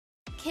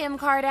Kim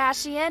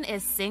Kardashian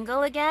is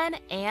single again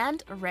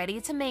and ready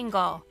to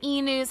mingle.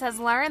 E! News has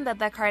learned that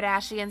the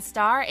Kardashian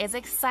star is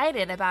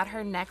excited about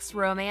her next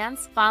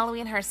romance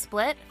following her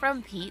split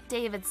from Pete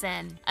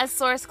Davidson. A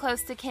source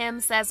close to Kim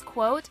says,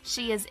 quote,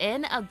 "She is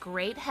in a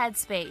great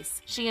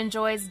headspace. She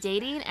enjoys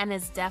dating and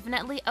is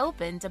definitely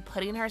open to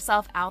putting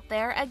herself out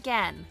there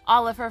again.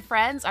 All of her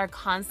friends are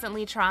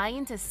constantly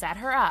trying to set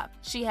her up.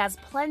 She has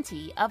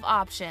plenty of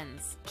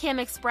options." Kim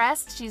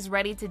expressed she's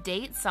ready to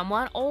date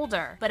someone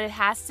older, but it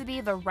has to be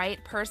the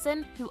right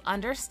person who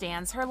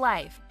understands her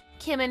life.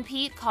 Kim and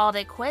Pete called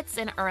it quits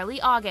in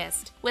early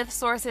August, with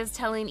sources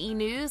telling E!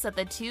 News that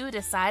the two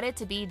decided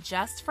to be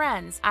just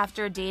friends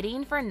after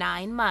dating for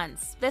 9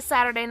 months. The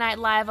Saturday Night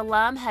Live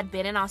alum had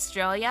been in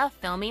Australia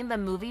filming the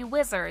movie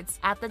Wizards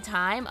at the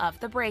time of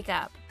the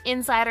breakup.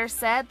 Insiders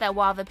said that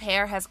while the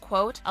pair has,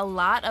 quote, "a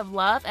lot of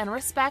love and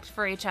respect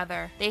for each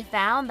other," they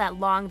found that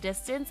long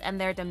distance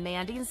and their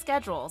demanding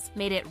schedules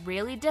made it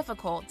really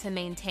difficult to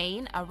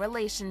maintain a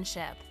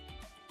relationship.